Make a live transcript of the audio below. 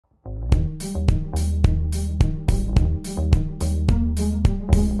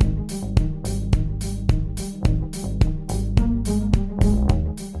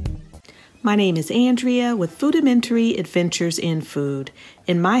My name is Andrea with Foodamentary Adventures in Food.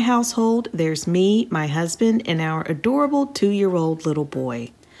 In my household, there's me, my husband, and our adorable 2-year-old little boy.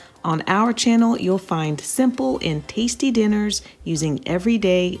 On our channel, you'll find simple and tasty dinners using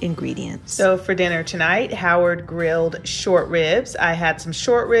everyday ingredients. So for dinner tonight, Howard grilled short ribs. I had some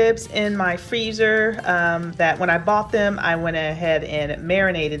short ribs in my freezer that when I bought them, I went ahead and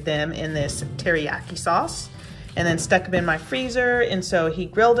marinated them in this teriyaki sauce and then stuck them in my freezer. And so he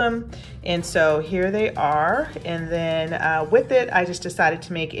grilled them. And so here they are. And then with it, I just decided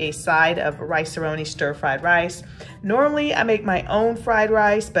to make a side of rice-a-roni stir-fried rice. Normally I make my own fried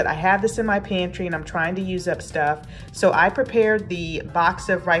rice, but I have this in my pantry and I'm trying to use up stuff. So I prepared the box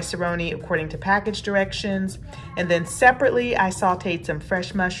of rice-a-roni according to package directions. And then separately, I sauteed some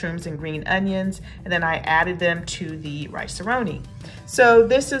fresh mushrooms and green onions, and then I added them to the rice-a-roni. So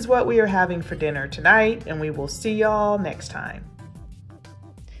this is what we are having for dinner tonight, and we will see y'all next time.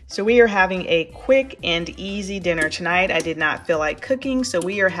 So we are having a quick and easy dinner tonight. I did not feel like cooking, so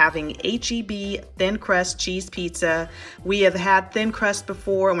we are having H-E-B thin crust cheese pizza. We have had thin crust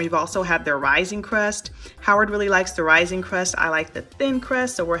before, and we've also had their rising crust. Howard really likes the rising crust. I like the thin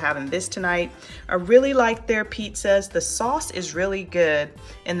crust, so we're having this tonight. I really like their pizzas. The sauce is really good,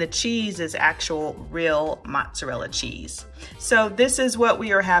 and the cheese is actual real mozzarella cheese. So this is what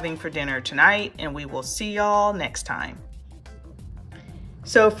we are having for dinner tonight, and we will see y'all next time.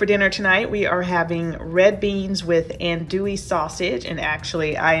 So for dinner tonight, we are having red beans with andouille sausage, and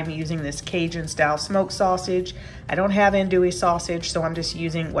actually I am using this Cajun style smoked sausage. I don't have andouille sausage, so I'm just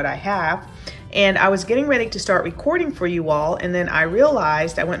using what I have. And I was getting ready to start recording for you all, and then I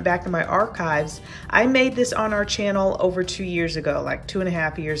realized, I went back to my archives, I made this on our channel over 2 years ago, like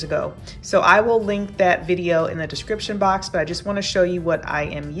 2.5 years ago. So I will link that video in the description box, but I just want to show you what I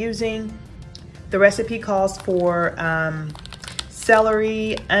am using. The recipe calls for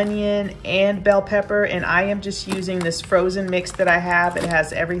celery, onion, and bell pepper, and I am just using this frozen mix that I have. It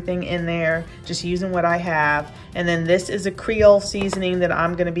has everything in there, just using what I have. And then this is a Creole seasoning that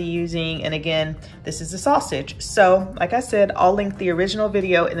I'm gonna be using, and again, this is a sausage. So, like I said, I'll link the original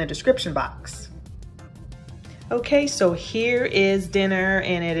video in the description box. Okay, so here is dinner,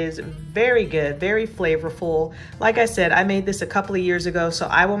 and it is very good, very flavorful. Like I said, I made this a couple of years ago, so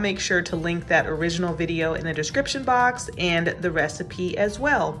I will make sure to link that original video in the description box and the recipe as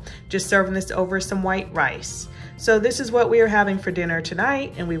well. Just serving this over some white rice. So this is what we are having for dinner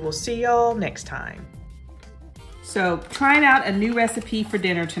tonight, and we will see y'all next time. So trying out a new recipe for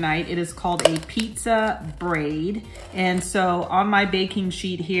dinner tonight. It is called a pizza braid. And so on my baking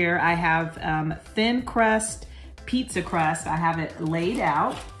sheet here, I have thin crust pizza crust. I have it laid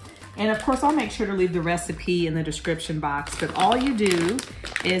out. And of course, I'll make sure to leave the recipe in the description box, but all you do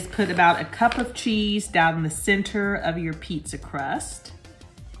is put about a cup of cheese down in the center of your pizza crust.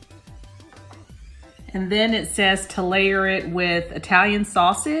 And then it says to layer it with Italian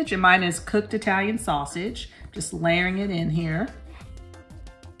sausage, and mine is cooked Italian sausage. Just layering it in here.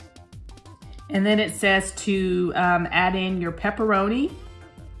 And then it says to add in your pepperoni.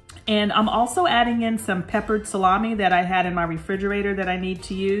 And I'm also adding in some peppered salami that I had in my refrigerator that I need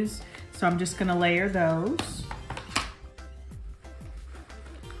to use. So I'm just gonna layer those.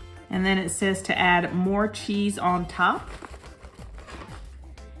 And then it says to add more cheese on top.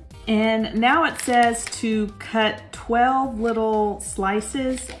 And now it says to cut 12 little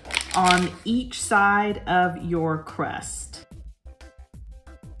slices on each side of your crust.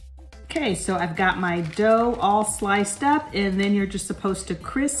 Okay, so I've got my dough all sliced up, and then you're just supposed to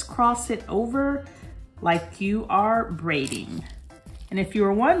crisscross it over like you are braiding. And if you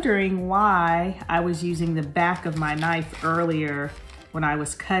were wondering why I was using the back of my knife earlier when I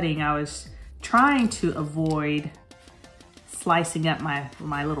was cutting, I was trying to avoid slicing up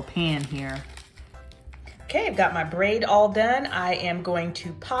my little pan here. Okay, I've got my braid all done. I am going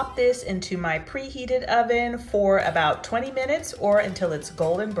to pop this into my preheated oven for about 20 minutes or until it's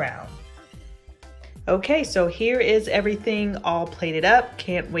golden brown. Okay, so here is everything all plated up.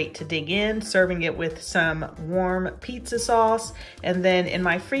 Can't wait to dig in, serving it with some warm pizza sauce. And then in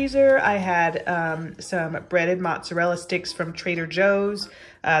my freezer, I had some breaded mozzarella sticks from Trader Joe's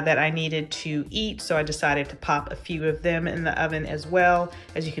that I needed to eat. So I decided to pop a few of them in the oven as well.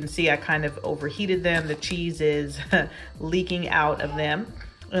 As you can see, I kind of overheated them. The cheese is leaking out of them.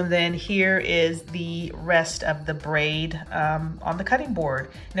 And then here is the rest of the braid on the cutting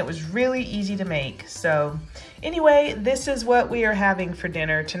board. And it was really easy to make. So anyway, this is what we are having for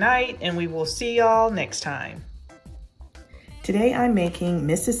dinner tonight, and we will see y'all next time. Today I'm making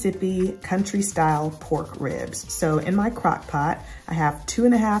Mississippi country style pork ribs. So in my crock pot, I have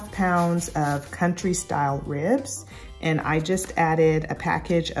 2.5 pounds of country style ribs. And I just added a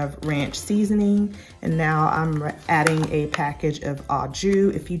package of ranch seasoning, and now I'm adding a package of au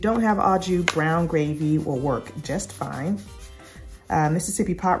jus. If you don't have au jus, brown gravy will work just fine.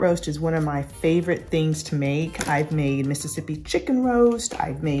 Mississippi pot roast is one of my favorite things to make. I've made Mississippi chicken roast,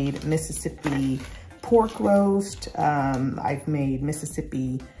 I've made Mississippi pork roast, I've made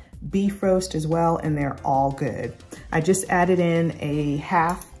Mississippi beef roast as well, and they're all good. I just added in a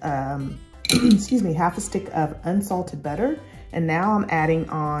half a stick of unsalted butter, and now I'm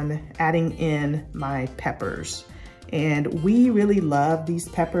adding in my peppers. And we really love these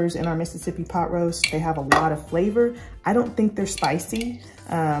peppers in our Mississippi pot roast. They have a lot of flavor. I don't think they're spicy.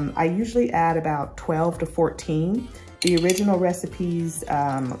 I usually add about 12 to 14. The original recipes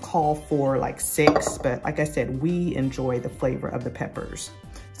call for like 6, but like I said, we enjoy the flavor of the peppers.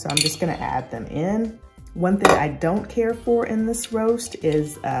 So I'm just gonna add them in. One thing I don't care for in this roast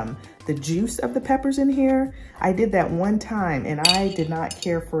is the juice of the peppers in here. I did that one time and I did not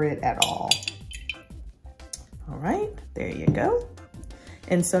care for it at all. All right, there you go.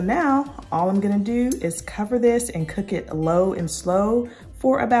 And so now all I'm gonna do is cover this and cook it low and slow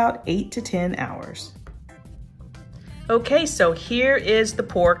for about 8 to 10 hours. Okay, so here is the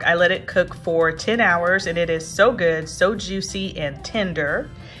pork. I let it cook for 10 hours and it is so good, so juicy and tender.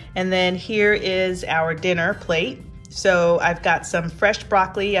 And then here is our dinner plate. So I've got some fresh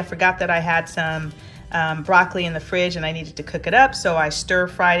broccoli. I forgot that I had some broccoli in the fridge and I needed to cook it up. So I stir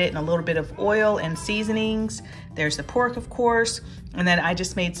fried it in a little bit of oil and seasonings. There's the pork, of course. And then I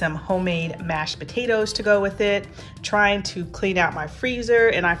just made some homemade mashed potatoes to go with it, trying to clean out my freezer.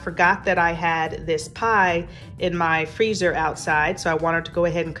 And I forgot that I had this pie in my freezer outside. So I wanted to go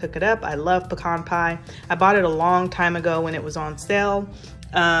ahead and cook it up. I love pecan pie. I bought it a long time ago when it was on sale.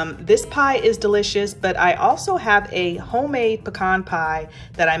 This pie is delicious, but I also have a homemade pecan pie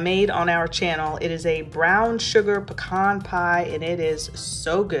that I made on our channel. It is a brown sugar pecan pie and it is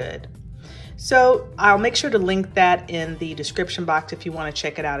so good. So I'll make sure to link that in the description box if you want to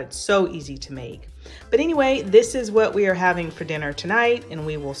check it out. It's so easy to make. But anyway, this is what we are having for dinner tonight, and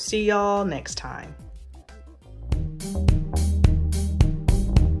we will see y'all next time.